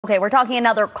Okay, we're talking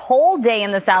another cold day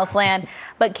in the Southland,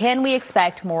 but can we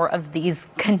expect more of these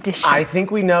conditions? I think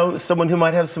we know someone who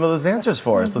might have some of those answers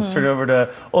for us. Let's turn it over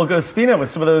to Olga Ospina with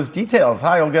some of those details.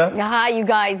 Hi, Olga. Hi, you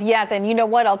guys. Yes, and you know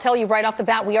what? I'll tell you right off the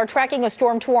bat, we are tracking a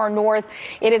storm to our north.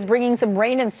 It is bringing some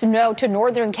rain and snow to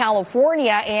northern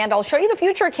California, and I'll show you the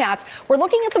futurecast. We're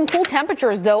looking at some cool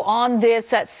temperatures, though, on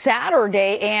this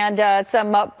Saturday, and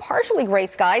some partially gray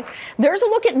skies. There's a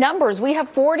look at numbers. We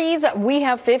have 40s, we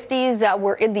have 50s.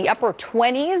 We're in the upper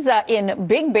 20s in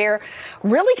Big Bear.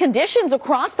 Really conditions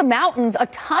across the mountains, a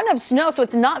ton of snow. So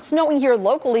it's not snowing here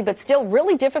locally, but still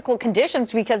really difficult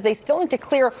conditions because they still need to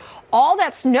clear all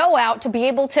that snow out to be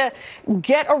able to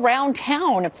get around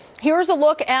town. Here's a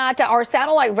look at our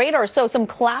satellite radar. So some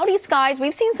cloudy skies.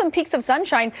 We've seen some peaks of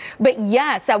sunshine, but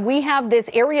yes, we have this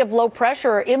area of low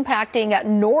pressure impacting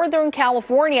northern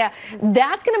California.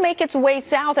 That's going to make its way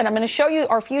south, and I'm going to show you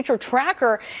our future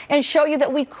tracker and show you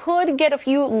that we could get a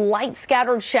few light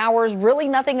scattered showers, really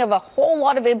nothing of a whole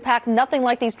lot of impact, nothing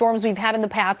like these storms we've had in the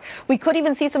past. We could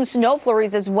even see some snow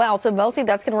flurries as well. So mostly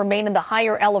that's going to remain in the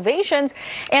higher elevations.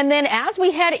 And then as we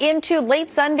head into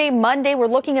late Sunday, Monday, we're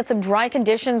looking at some dry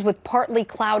conditions with partly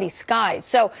cloudy skies.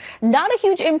 So not a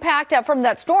huge impact from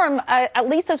that storm, at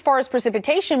least as far as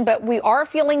precipitation, but we are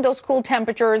feeling those cool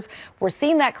temperatures. We're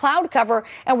seeing that cloud cover,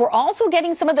 and we're also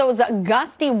getting some of those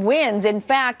gusty winds. In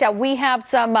fact, we have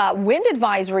some wind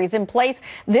advisories in place.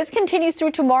 This continues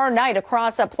through tomorrow night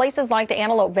across places like the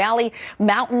Antelope Valley,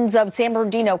 mountains of San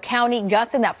Bernardino County,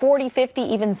 gusts in that 40, 50,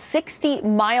 even 60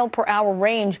 mile per hour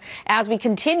range as we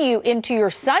continue into your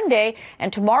Sunday.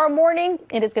 And tomorrow morning,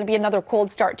 it is going to be another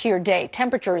cold start to your day.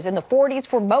 Temperatures in the 40s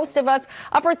for most of us,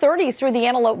 upper 30s through the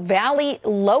Antelope Valley,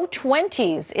 low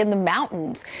 20s in the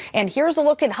mountains. And here's a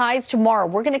look at highs tomorrow.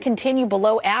 We're going to continue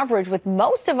below average with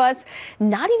most of us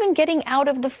not even getting out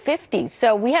of the 50s.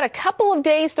 So we had a couple of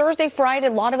days, Thursday, Friday,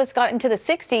 a lot of us got into the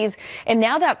 60s, and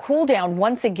now that cool down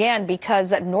once again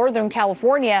because northern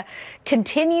California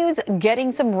continues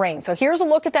getting some rain. So here's a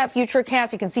look at that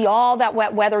futurecast. You can see all that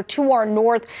wet weather to our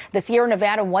north. The Sierra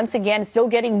Nevada once again still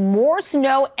getting more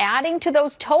snow, adding to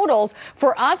those totals.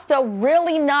 For us, though,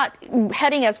 really not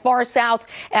heading as far south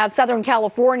as Southern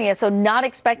California, so not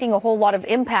expecting a whole lot of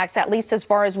impacts, at least as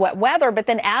far as wet weather. But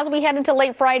then as we head into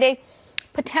late Friday,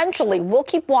 potentially, we'll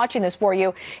keep watching this for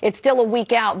you. It's still a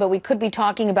week out, but we could be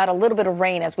talking about a little bit of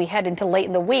rain as we head into late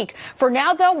in the week. For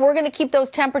now, though, we're going to keep those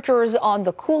temperatures on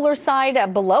the cooler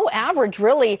side, below average,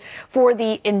 really, for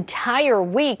the entire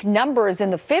week. Numbers in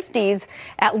the 50s,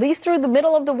 at least through the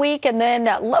middle of the week, and then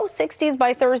low 60s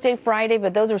by Thursday, Friday,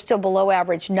 but those are still below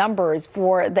average numbers.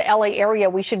 For the LA area,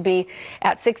 we should be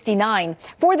at 69.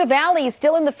 For the Valley,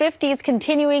 still in the 50s,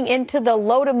 continuing into the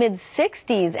low to mid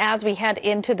 60s as we head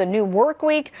into the new work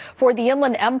week. For the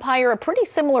Inland Empire, a pretty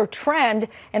similar trend,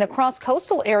 and across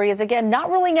coastal areas, again,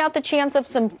 not ruling out the chance of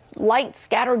some light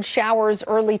scattered showers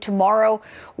early tomorrow.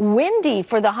 Windy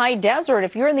for the high desert.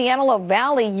 If you're in the Antelope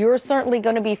Valley, you're certainly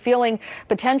going to be feeling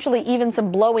potentially even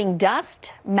some blowing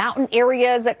dust. Mountain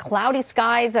areas, cloudy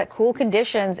skies, cool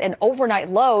conditions, and overnight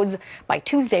lows by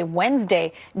Tuesday,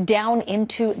 Wednesday, down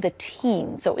into the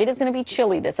teens. So it is going to be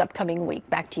chilly this upcoming week.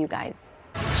 Back to you guys.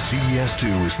 CBS 2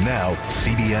 is now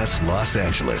CBS Los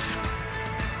Angeles.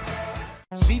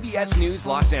 CBS News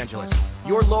Los Angeles,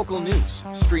 your local news,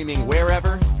 streaming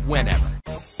wherever, whenever.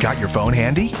 Got your phone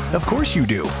handy? Of course you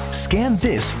do. Scan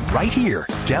this right here.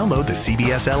 Download the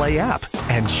CBS LA app.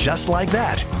 And just like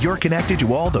that, you're connected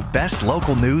to all the best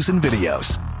local news and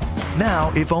videos. Now,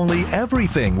 if only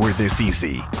everything were this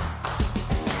easy.